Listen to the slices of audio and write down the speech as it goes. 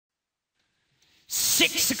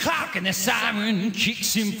6 o'clock and the siren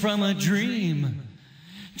kicks him from a dream.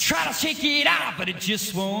 Try to shake it out, but it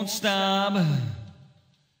just won't stop.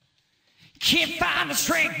 Can't find the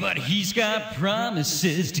strength, but he's got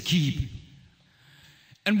promises to keep,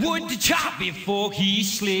 and wood to chop before he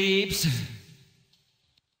sleeps.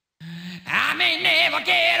 I may never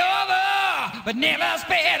get over, but never's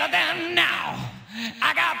better than now.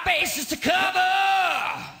 I got bases to cover.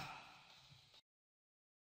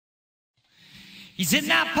 He's in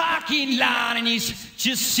that parking lot and he's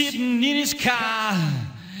just sitting in his car.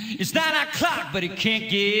 It's 9 o'clock, but he can't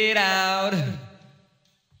get out.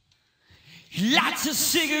 He lights a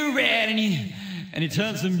cigarette and he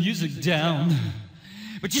turns the music down,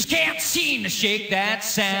 but just can't seem to shake that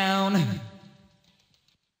sound.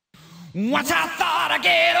 Once I thought I'd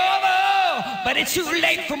get over, but it's too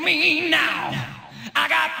late for me now. I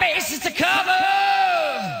got bases to cover.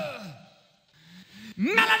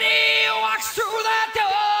 Melody walks through the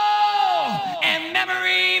door, and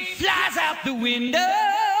memory flies out the window.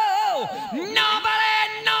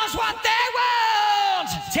 Nobody knows what they want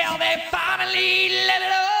till they finally let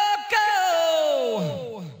it all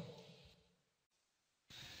go.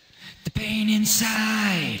 The pain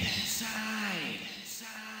inside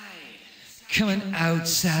coming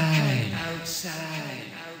outside.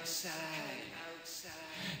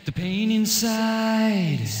 The pain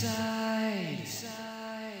inside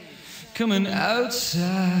coming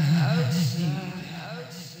outside.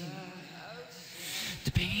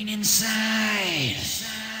 The pain inside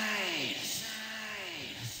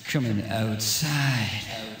coming outside.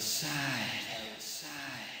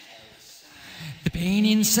 The pain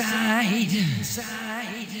inside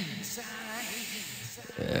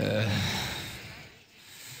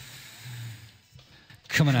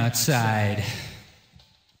coming outside.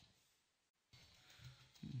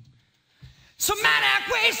 So many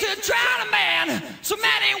ways to drown a man, so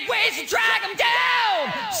many ways to drag him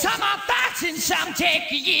down. Some are thoughts and some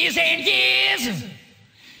take years and years.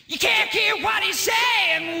 You can't hear what he's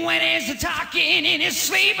saying when he's talking in his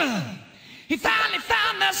sleep. He finally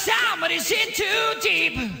found the sound, but he's in too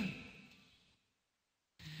deep.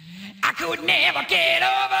 I could never get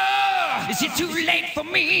over. Is it too late for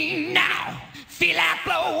me now? Feel like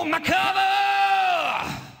blow my cover.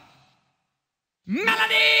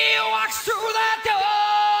 Melody walks through the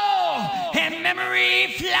door, and memory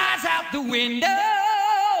flies out the window.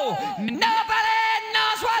 Nobody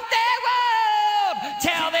knows what they want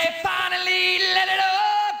till they finally let it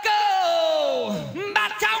all go.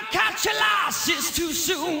 But don't cut your losses too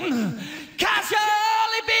soon, 'cause you'll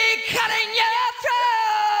only be cutting your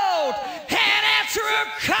throat. And answer a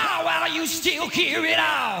call while you still hear it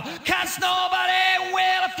all, 'cause nobody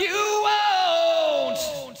will if you won't.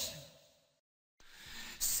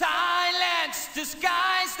 Silence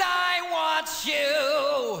disguised, I want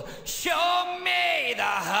you. Show me the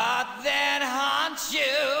heart that haunts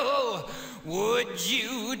you. Would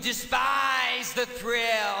you despise the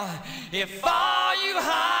thrill if all you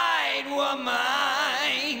hide were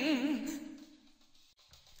mine?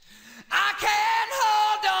 I can't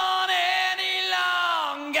hold on any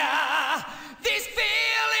longer. These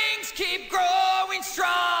feelings keep growing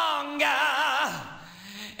stronger.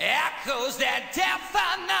 Echoes that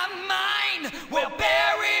deafen the mind will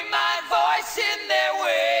bury my voice in their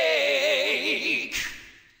wake.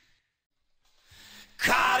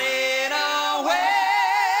 Caught in a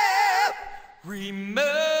web,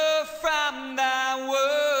 removed from the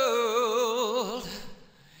world,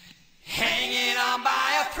 hanging on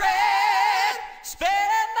by a thread,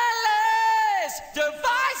 spent my life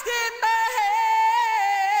devised in my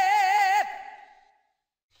head.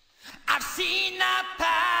 I've seen the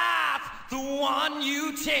path, the one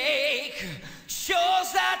you take,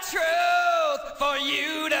 shows the truth for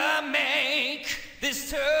you to make. This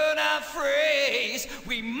turn of phrase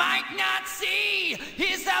we might not see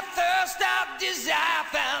is the thirst of desire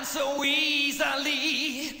found so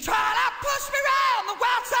easily. Try to push me round the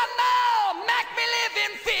world some more, make me live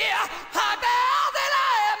in fear. I know that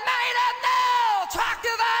I am made of no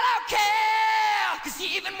attractive, I don't care. 'Cause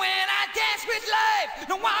even when I dance with life,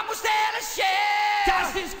 no one was there to share.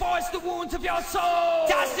 Does this voice the wounds of your soul?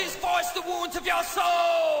 Does this voice the wounds of your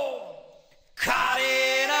soul? Caught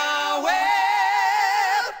in a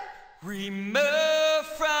web, removed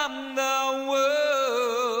from the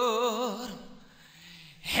world,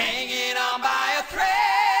 hanging on by a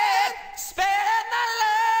thread, spent the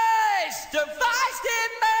lies devised in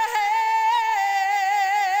my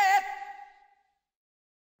head.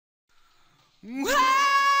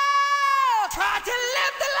 Whoa, try to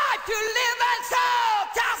live the life you live and so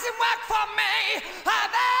doesn't work for me.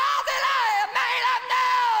 I'm all that I am made of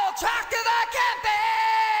now, attractive I can be.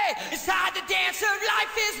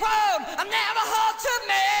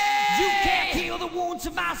 wounds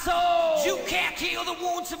of my soul. You can't heal the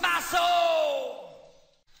wounds of my soul.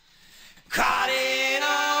 Caught in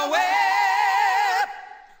a web,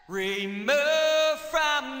 removed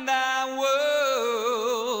from the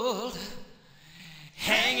world,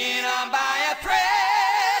 hanging on by a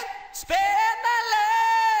thread, spent my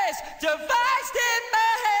life devised in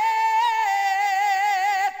my head.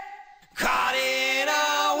 Caught in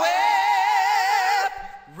a web,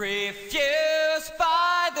 refused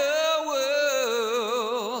by the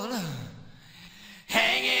world,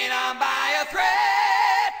 hanging on by a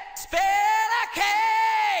thread, spent a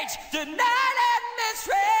cage, denied and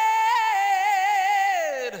misread.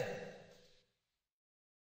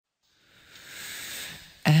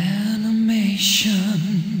 Animation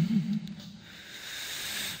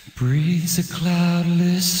breathes a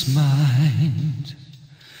cloudless mind.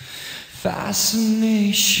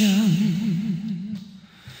 Fascination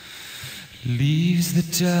leaves the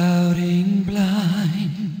doubting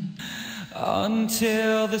blind,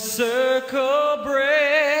 until the circle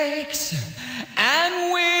breaks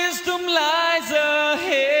and wisdom lies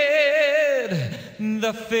ahead.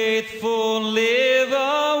 The faithful live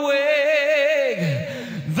awake,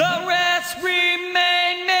 the rest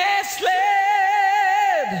remain misled.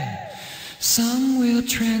 Some will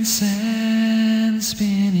transcend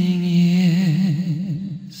spinning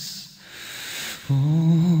years. Oh,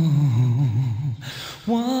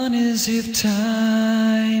 one is if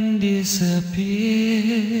time disappears.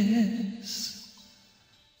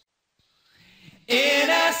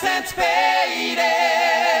 Innocence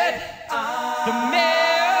faded, the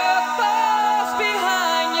mirror falls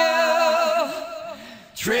behind you,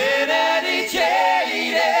 Trinity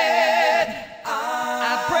jaded,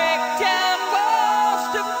 I break down walls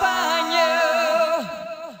to find you,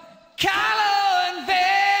 callow and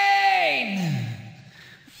vain,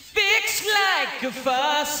 fixed like a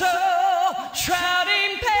fossil,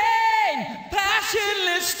 shrouding pain,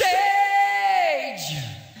 passionless stage,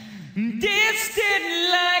 distant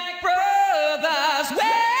like brothers,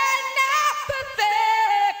 wearing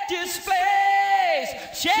apathetic displays,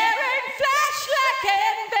 sharing flesh like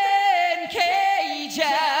envy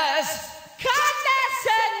cages,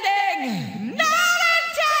 condescending, not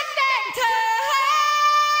intending to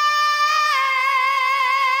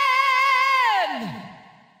end.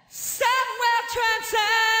 Some will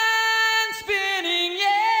transcend spinning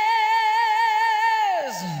years.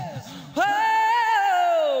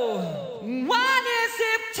 Oh, one is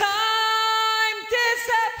if time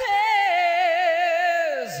disappears.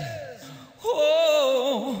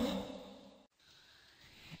 Oh,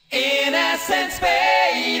 innocence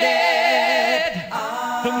faded,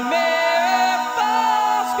 the mirror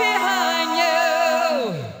falls behind you,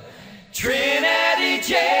 Trinity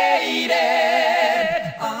jaded,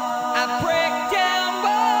 I break down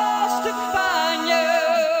walls to find you,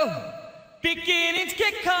 beginnings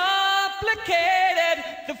get complicated,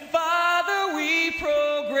 the farther we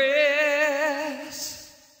progress.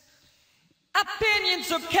 Opinions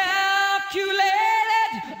so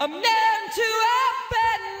calculated, I'm known to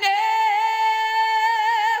openness.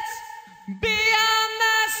 Beyond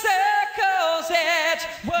the circle's edge,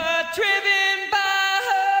 we're driven by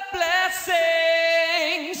her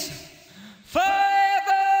blessings.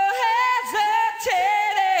 Forever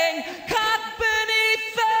hesitating, caught beneath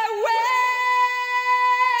the veil.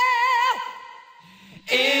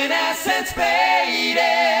 Innocence faded,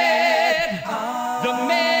 the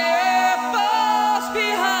mirror falls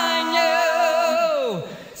behind you,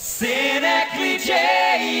 cynically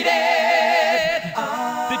jaded,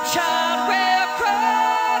 the child will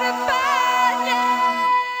cry to find you.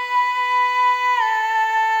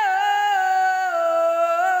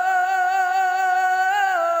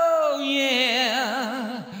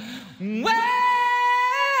 Yeah.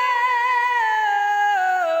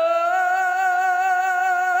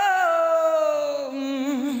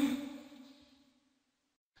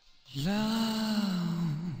 Love,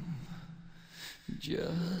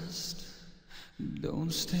 just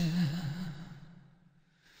don't stare.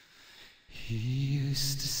 He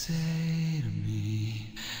used to say to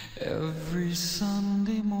me every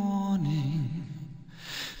Sunday morning,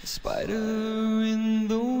 the spider in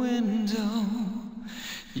the window,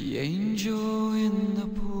 the angel in the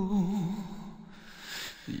pool,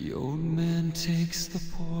 the old man takes the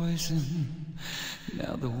poison,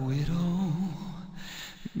 now the widow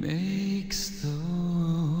makes the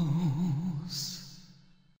rules.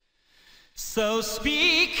 So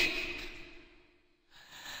speak,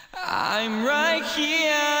 I'm right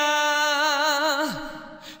here.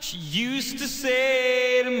 She used to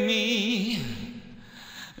say to me,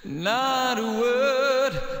 not a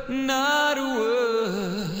word, not a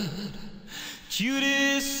word. Judas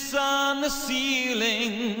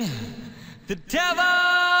ceiling, the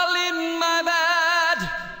devil in my bed.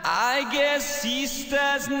 I guess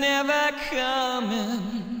Easter's never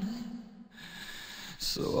coming,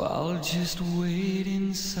 so I'll just wait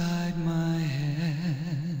inside my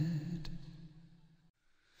head.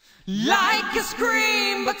 Like a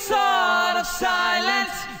scream but sort of silent,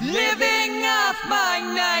 living off my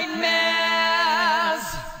nightmares.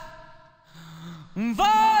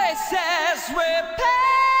 Voices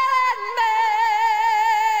repelling me,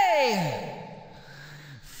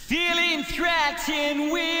 feeling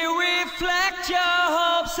threatened, we reflect your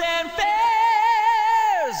hopes and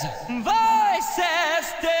fears.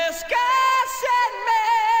 Voices discussing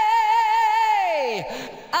me,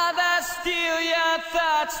 others steal your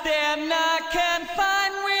thoughts, they're not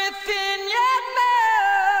confined within your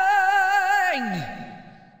mind.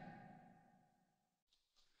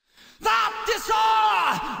 Thought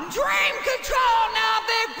disorder, dream control, now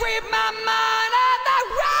they grip my mind on the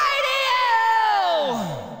radio.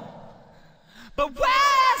 But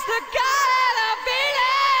where's the God of Eden?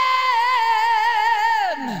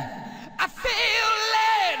 I feel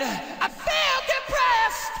led, I feel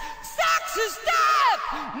depressed. Sex is death,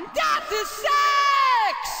 death is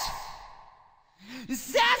sex. It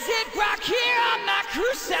says it right here on my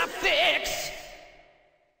crucifix.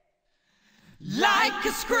 Like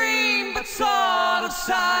a scream but sort of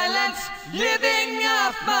silence, living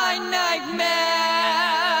off my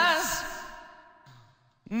nightmares.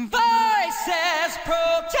 Voices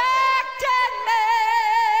protecting me,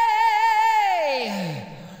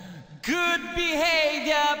 good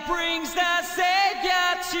behavior brings the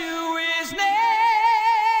Savior to his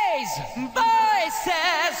knees.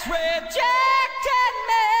 Voices rejecting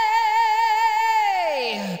me,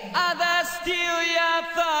 others steal your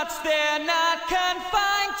thoughts, they're not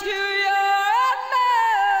confined to your own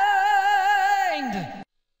mind.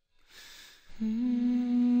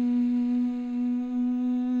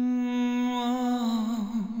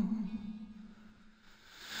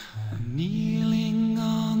 I'm kneeling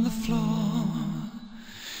on the floor,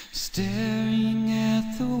 staring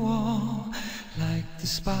at the wall like the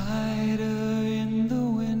spider in the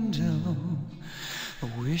window. I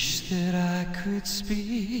wish that I could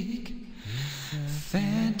speak.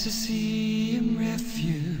 Fantasy and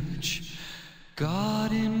refuge,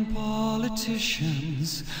 God and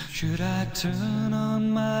politicians. Should I turn on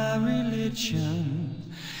my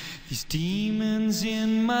religion? These demons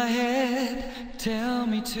in my head tell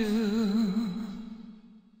me to.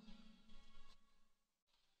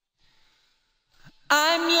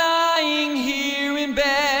 I'm lying here in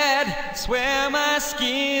bed, swear my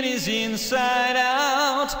skin is inside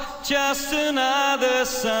out. Just another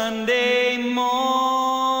Sunday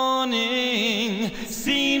morning.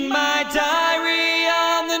 Seen my diary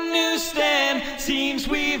on the newsstand. Seems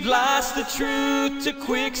we've lost the truth to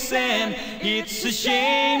quicksand. It's a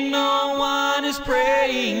shame no one is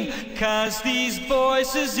praying, 'cause these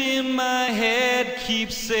voices in my head keep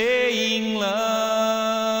saying,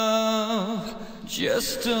 love,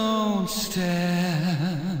 just don't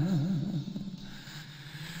stare.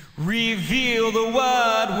 Reveal the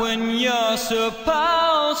word when you're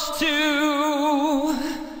supposed to.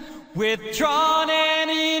 Withdrawn and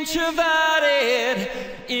introverted,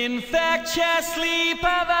 infectiously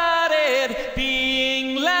perverted.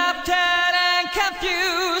 Being left out and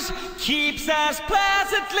confused keeps us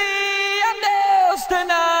pleasantly amused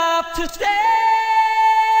enough to stay.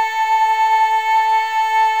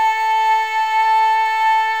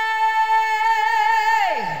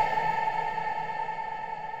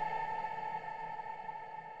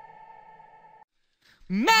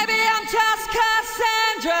 Maybe I'm just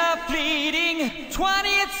Cassandra fleeting,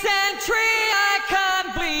 20th century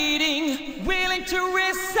icon bleeding, willing to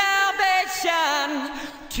risk salvation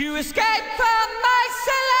to escape from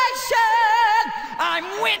isolation. I'm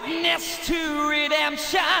witness to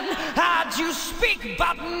redemption. Heard you speak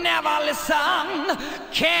but never listen.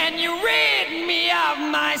 Can you rid me of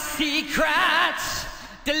my secrets?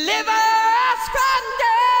 Deliver us from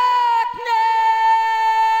darkness.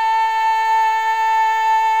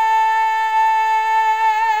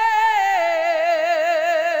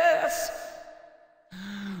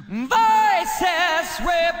 Voices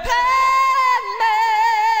repel me,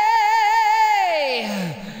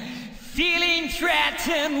 feeling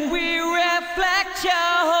threatened, we reflect your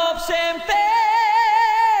hopes and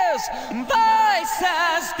fears.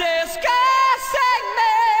 Voices discussing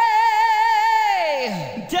me,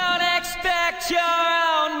 don't expect your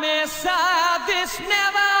own messiah. This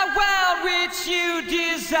never world which you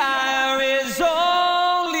desire is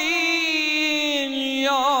only in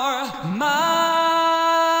your mind.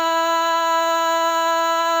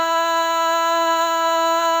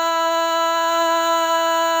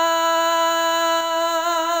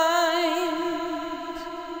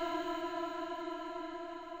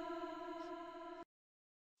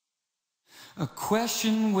 A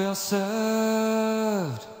question well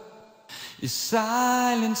served is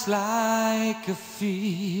silence like a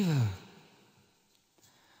fever.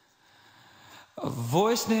 A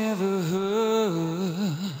voice never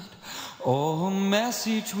heard, or a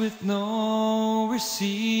message with no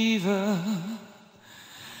receiver.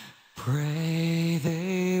 Pray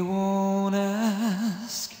they won't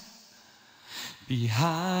ask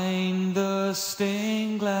behind the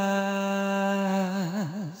stained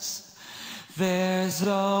glass. There's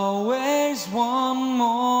always one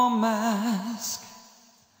more mask.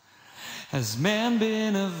 Has man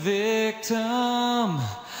been a victim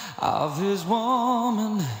of his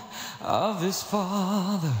woman, of his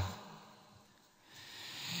father?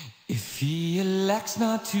 If he elects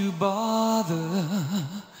not to bother,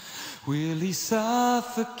 will he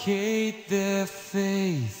suffocate their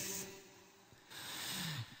faith?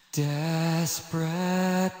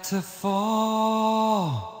 Desperate to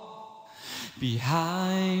fall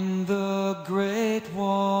behind the great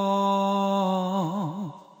wall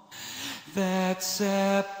that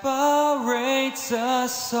separates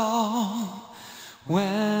us all,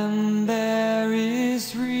 when there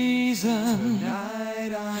is reason.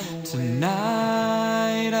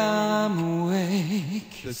 Tonight I'm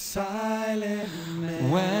awake. The silent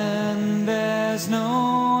man. When there's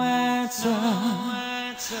no answer,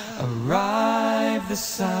 arrive the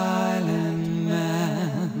silent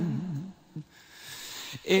man.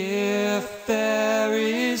 If there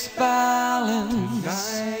is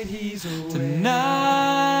balance, Tonight he's away.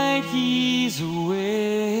 Tonight he's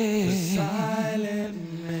away. The silent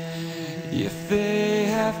man. If they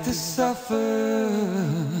have to suffer,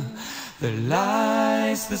 there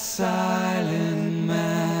lies the silent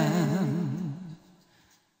man.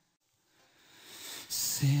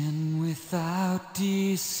 Sin without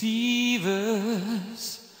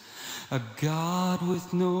deceivers, a God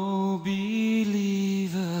with no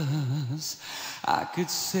believers. I could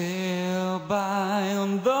sail by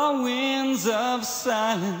on the winds of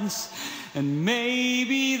silence, and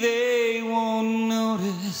maybe they won't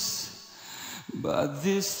notice. But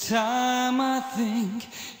this time I think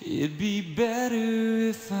it'd be better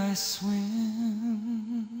if I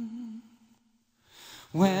swim.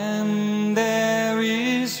 When there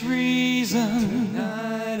is reason,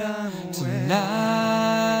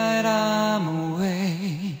 tonight I'm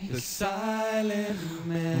away. The silent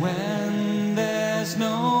man. When there's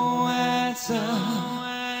no answer,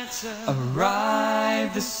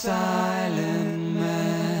 arrive the silent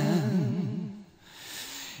man.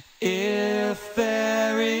 If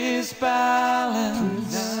there is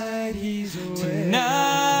balance, Tonight he's away.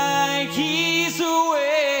 tonight he's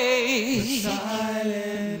away. The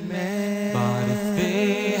silent man. But if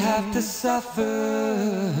they have to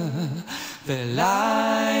suffer, there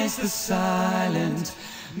lies the silent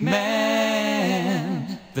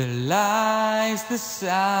man. There lies the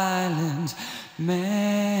silent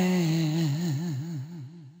man.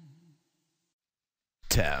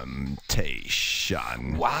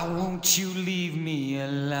 Temptation. Why won't you leave me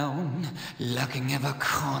alone, looking every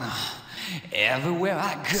corner, everywhere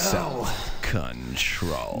I go?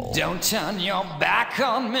 Self-control. Don't turn your back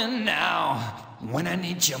on me now, when I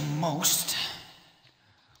need you most.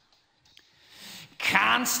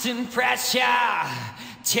 Constant pressure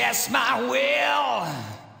tests my will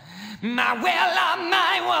or my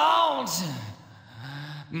won't.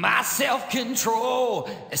 My self-control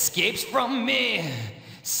escapes from me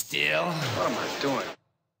still. What am I doing?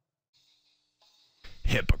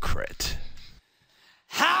 Hypocrite.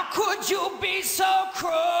 How could you be so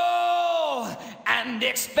cruel and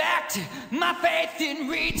expect my faith in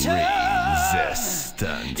return?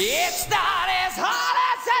 Resistance. It's not as hard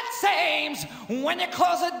as it seems when you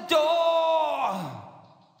close a door.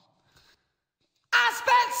 I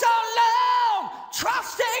spent so long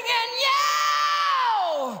trusting in you.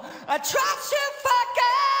 I trust you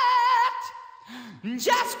forget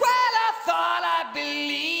just when I thought I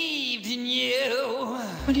believed in you.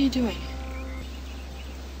 What are you doing?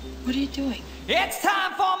 What are you doing? It's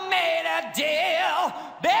time for me to deal,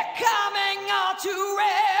 becoming all too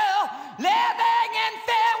real, living in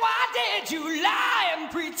fear. Why did you lie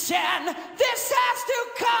and pretend this has to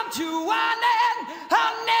come to an end?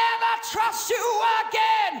 I'll never trust you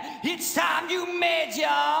again. It's time you made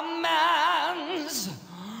your amends.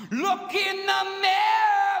 Look in the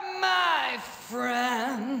mirror, my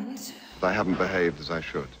friend. I haven't behaved as I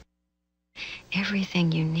should.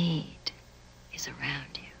 Everything you need is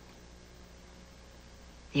around you.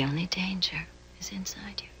 The only danger is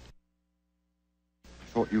inside you. I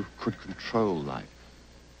thought you could control life.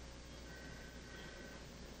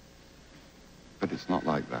 But it's not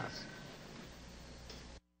like that.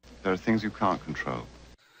 There are things you can't control.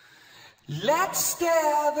 Let's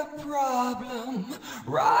stare the problem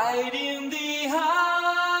right in the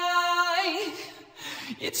eye.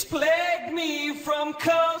 It's plagued me from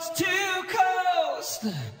coast to coast,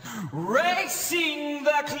 racing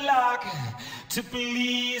the clock to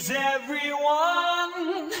please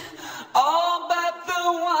everyone, all but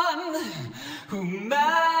the one who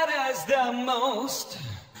matters the most.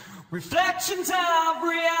 Reflections of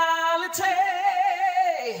reality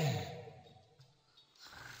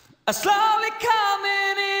are slowly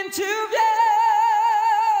coming into view.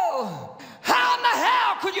 How in the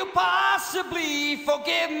hell could you possibly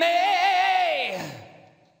forgive me?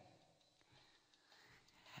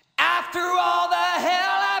 After all the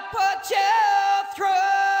hell I put you through,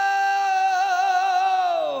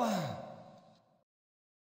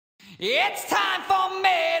 it's time for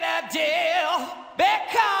me to deal,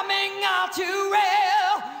 becoming all too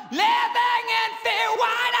real, living in fear.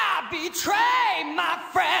 Why'd I betray my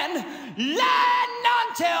friend? Lying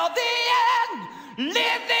until the end,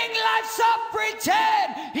 living life so pretend.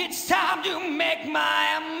 It's time to make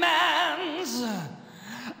my amends.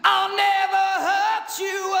 I'll never hurt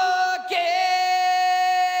you again.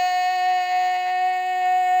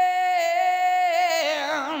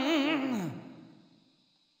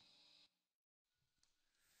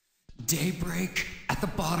 Daybreak at the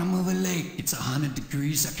bottom of a lake. It's 100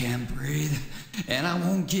 degrees, I can't breathe, and I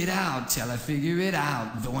won't get out till I figure it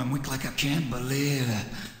out, though I'm weak like I can't believe.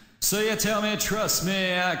 So you tell me, trust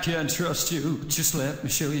me, I can't trust you, just let me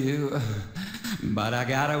show you. But I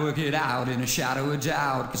gotta work it out in a shadow of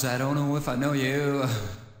doubt, 'cause I don't know if I know you.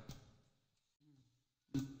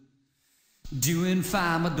 Doing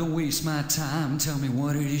fine, but don't waste my time. Tell me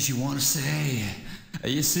what it is you wanna say.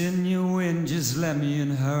 You send your wind, just let me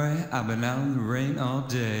in a hurry. I've been out in the rain all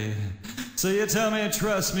day. So you tell me,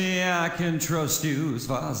 trust me, I can trust you as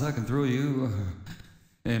far as I can throw you.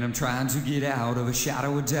 And I'm trying to get out of a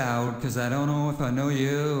shadow of doubt, 'cause I don't know if I know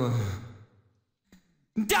you.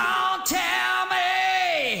 Don't tell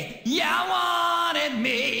me you wanted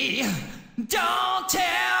me. Don't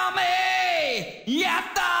tell me you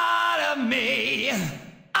thought of me.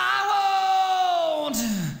 I won't.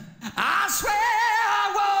 I swear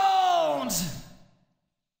I won't.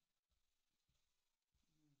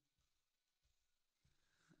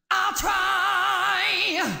 I'll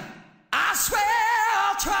try. I swear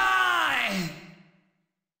I'll try.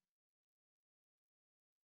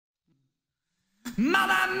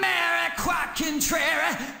 Mother Mary, quite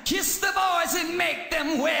contrary, kiss the boys and make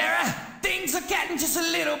them weary. Things are getting just a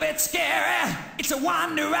little bit scary. It's a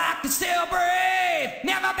wonder I can still breathe.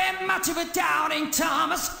 Never been much of a doubting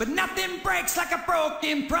Thomas, but nothing breaks like a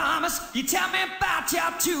broken promise. You tell me about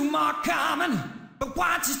your two more common, but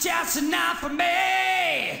once is just enough for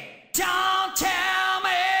me. Don't tell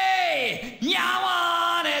me you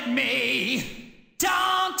wanted me.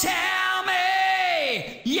 Don't tell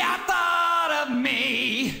me you thought of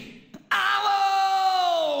me. I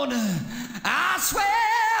won't. I swear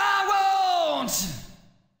I won't.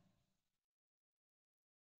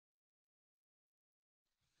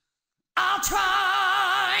 I'll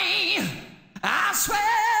try. I swear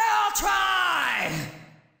I'll try.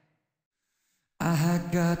 I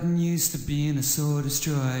had gotten used to being a soul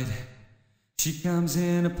destroyed. She comes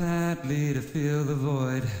in apparently to fill the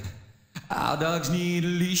void. Our dogs need a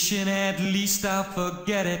leash and at least I'll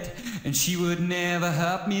forget it. And she would never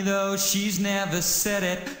help me though she's never said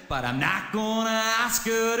it. But I'm not gonna ask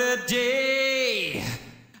her today.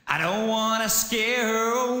 I don't wanna scare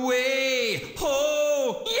her away.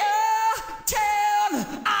 Oh, yeah,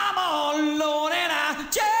 tell I'm all alone and I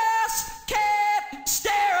just can't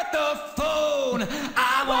stare at the phone.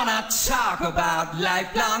 I wanna talk about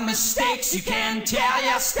lifelong mistakes. You can tell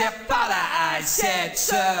your stepfather I said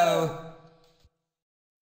so.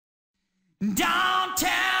 Don't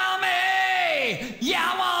tell me you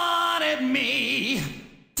wanted me.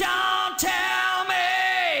 Don't tell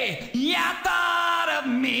me you thought of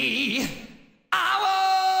me. I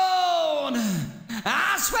won't.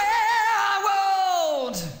 I swear I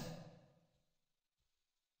won't.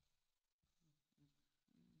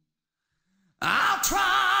 I'll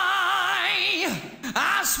try.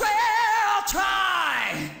 I swear I'll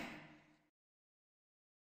try.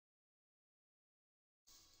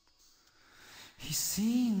 He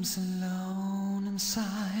seems alone and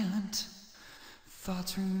silent.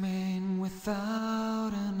 Thoughts remain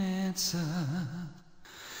without an answer.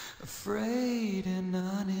 Afraid and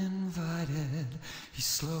uninvited, he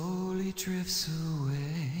slowly drifts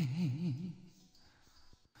away.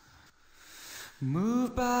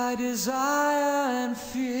 Moved by desire and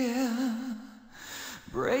fear,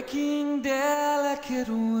 breaking delicate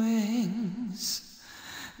wings,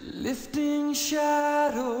 lifting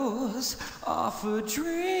shadows off a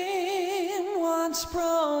dream once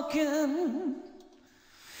broken.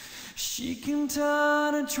 She can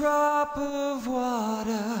turn a drop of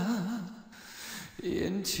water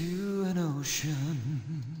into an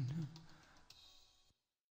ocean.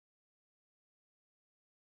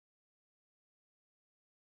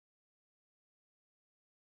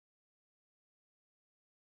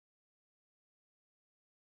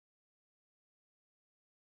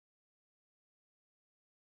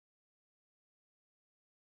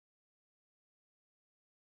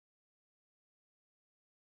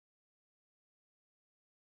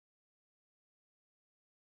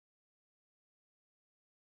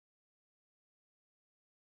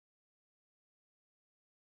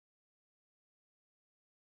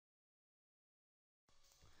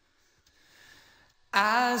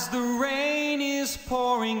 As the rain is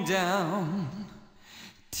pouring down,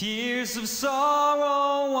 tears of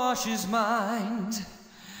sorrow wash his mind.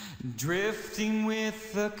 Drifting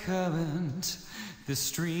with the current, the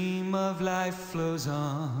stream of life flows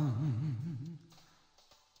on.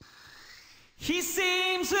 He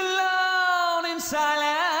seems alone and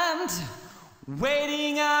silent,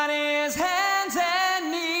 waiting on his hands and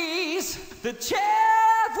knees. The chill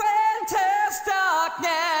of winter's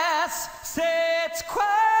darkness sits quietly,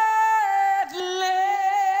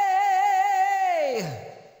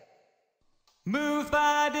 moved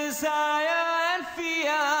by desire and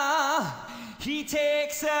fear. He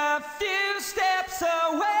takes a few steps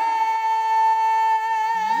away,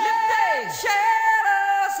 lifting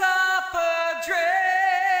shadows off a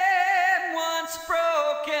dream once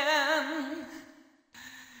broken.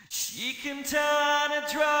 She can turn a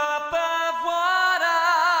drop of water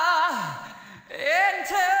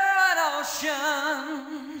into an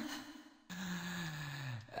ocean,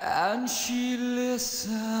 and she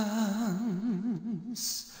listens.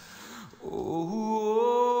 Oh,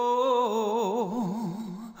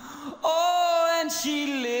 and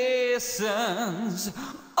she listens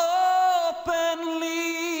openly.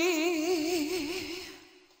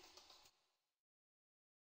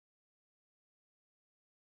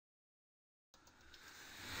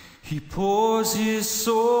 He pours his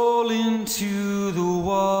soul into the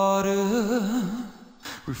water,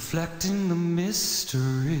 reflecting the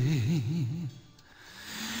mystery.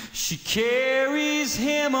 She carries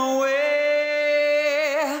him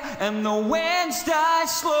away, and the winds die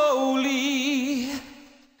slowly,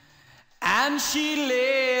 and she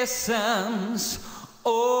listens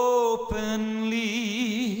openly.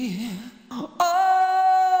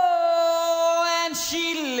 Oh, and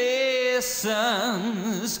she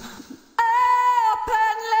listens openly.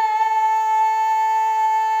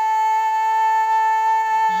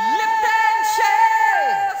 Lifting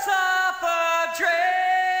shadows off a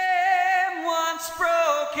dream once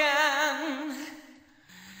broken.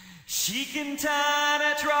 She can turn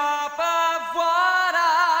a drop of water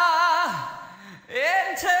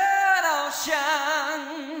into an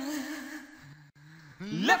ocean.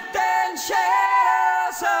 Lifting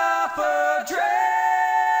shadows off a dream.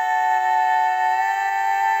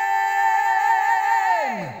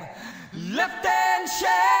 Lifting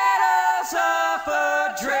shadows off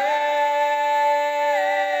a dream.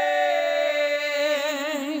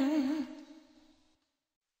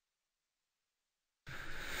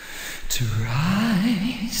 To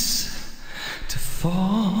rise, to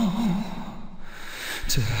fall,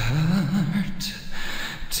 to hurt,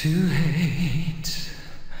 to hate,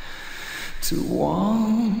 to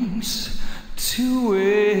want, to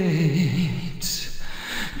wait,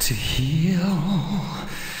 to heal,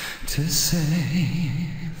 to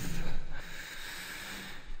save.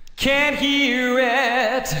 Can't hear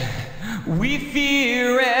it, we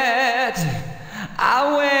fear it.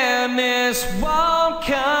 Awareness won't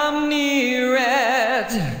come near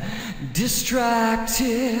it.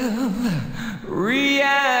 Distractive,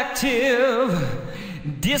 reactive,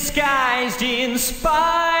 disguised in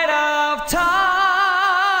spite of time.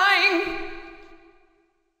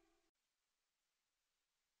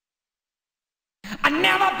 I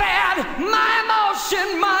never bared my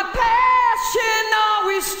emotion, my passion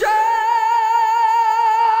always strong.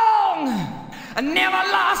 I never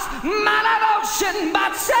lost my devotion,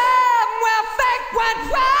 but somewhere fate went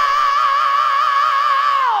wrong.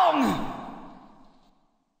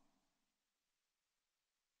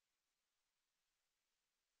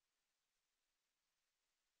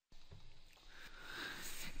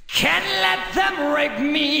 Can't let them rape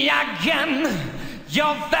me again.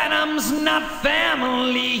 Your venom's not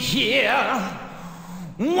family here.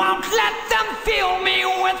 Won't let them fill me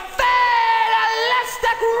with fatalist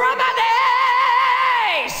deslacrados.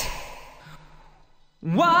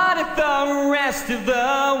 What if the rest of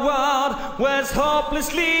the world was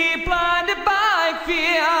hopelessly blinded by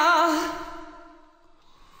fear?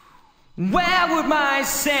 Where would my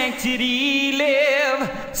sanctity live?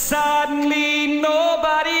 Suddenly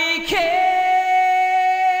nobody cares.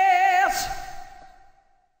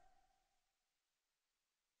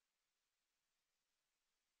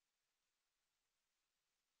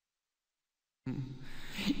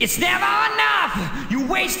 It's never enough. You're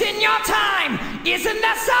wasting your time. Isn't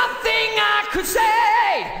there something I could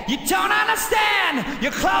say? You don't understand.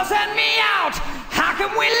 You're closing me out. How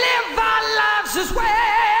can we live our lives this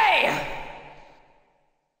way?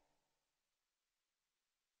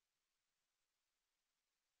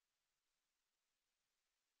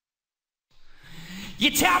 You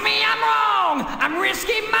tell me I'm wrong, I'm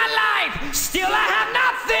risking my life, still I have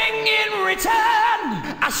nothing in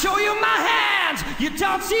return. I show you my hands, you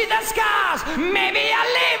don't see the scars, maybe I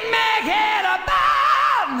leave my head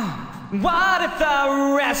upon. What if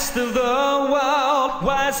the rest of the world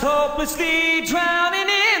was hopelessly drowning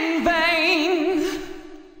in vain?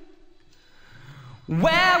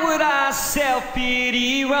 Where would our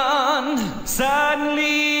self-pity run?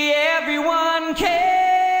 Suddenly everyone cares.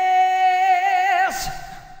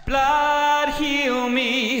 Blood heal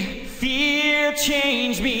me, fear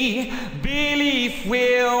change me, belief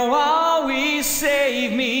will always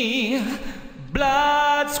save me.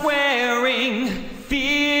 Blood swearing,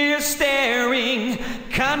 fear staring,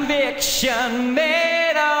 conviction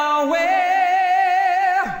made aware.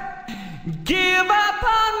 Give up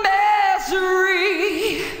on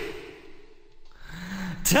misery,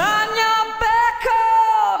 turn your back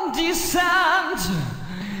on dissent,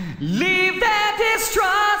 leave that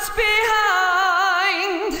distrust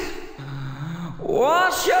behind.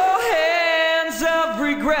 Wash your hands of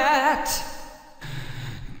regret.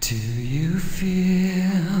 Do you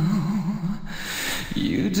feel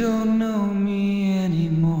you don't know me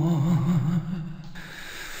anymore?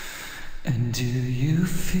 And do you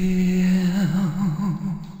feel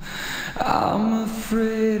I'm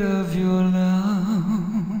afraid of your love?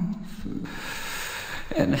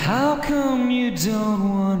 And how come you don't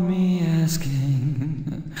want me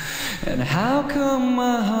asking? And how come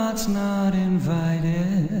my heart's not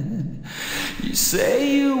invited? You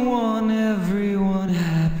say you want everyone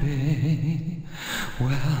happy.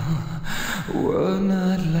 Well, we're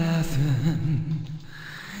not laughing.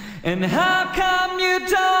 And how come you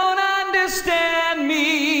don't understand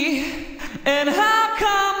me? And how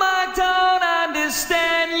come I don't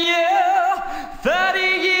understand you? 30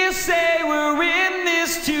 years say we're in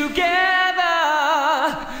this together.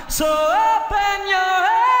 So open your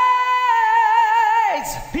eyes.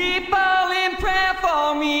 People in prayer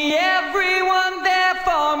for me, everyone there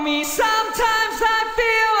for me. Sometimes I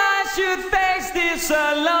feel I should face this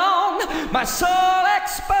alone. My soul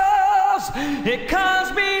exposed, it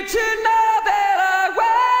calls me to know that I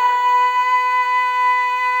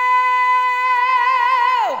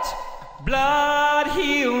won't. Blood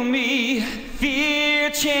heal me, fear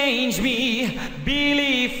change me,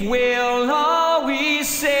 belief will always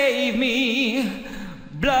save me.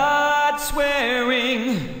 Blood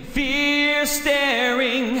swearing, fear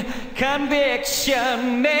staring,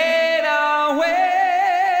 conviction made aware.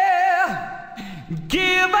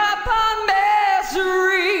 Give up on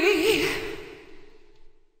misery,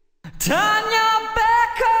 turn your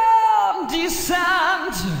back on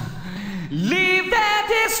dissent, leave that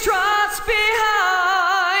distrust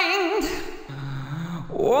behind.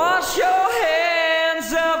 Wash your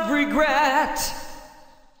hands of regret.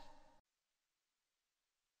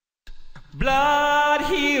 Blood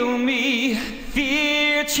heal me,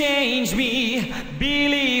 fear change me,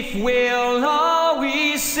 belief will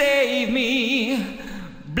always save me.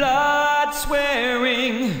 Blood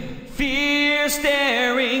swearing, fear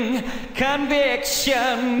staring,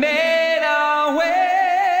 conviction made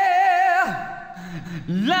aware.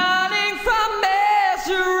 Learning from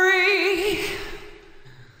misery,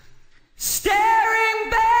 staring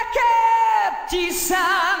back at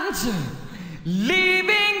dissent,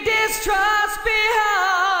 leaving distrust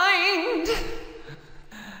behind.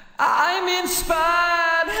 I'm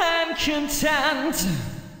inspired and content.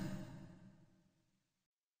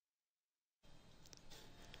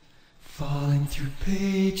 Falling through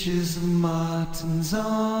pages of Martins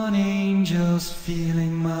on angels,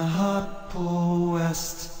 feeling my heart pull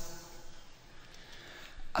west.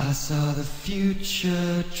 I saw the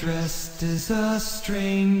future dressed as a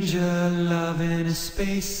stranger, love in a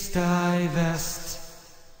space divest.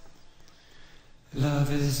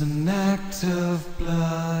 Love is an act of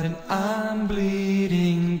blood and I'm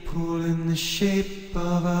bleeding, pulling the shape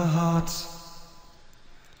of a heart.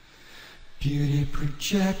 Beauty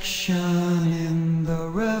projection in the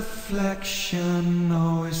reflection,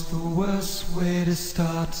 always the worst way to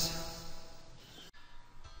start.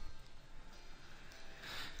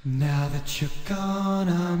 Now that you're gone,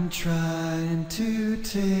 I'm trying to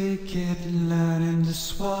take it, learning to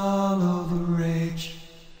swallow the rage.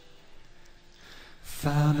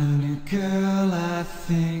 Found a new girl, I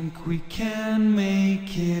think we can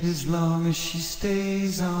make it as long as she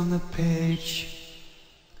stays on the page.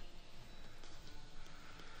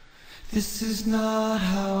 This is not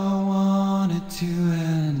how I want it to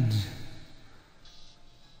end.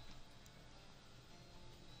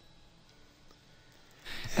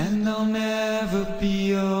 And I'll never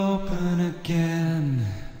be open again.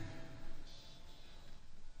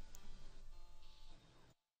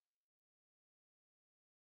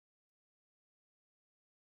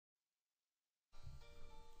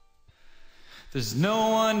 There's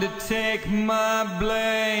no one to take my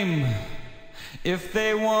blame if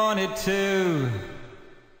they wanted to.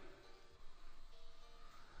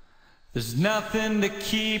 There's nothing to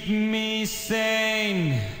keep me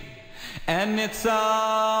sane, and it's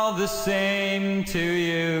all the same to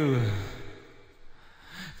you.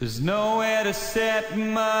 There's nowhere to set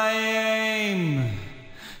my aim,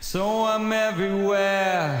 so I'm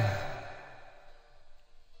everywhere.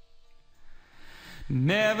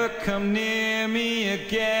 Never come near me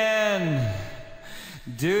again.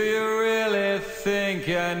 Do you really think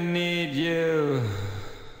I need you?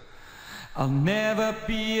 I'll never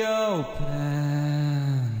be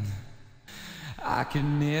open. I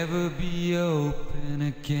can never be open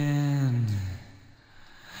again.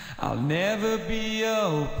 I'll never be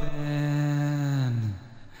open.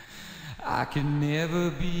 I can never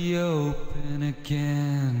be open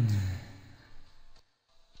again.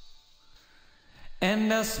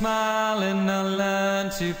 And I'll smile and I'll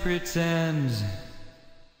learn to pretend.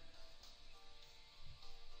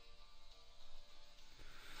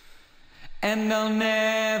 And I'll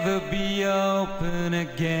never be open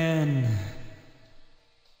again.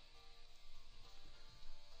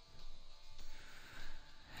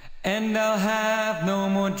 And I'll have no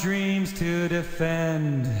more dreams to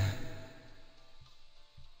defend.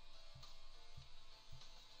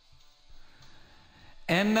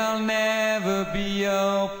 And I'll never be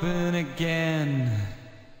open again.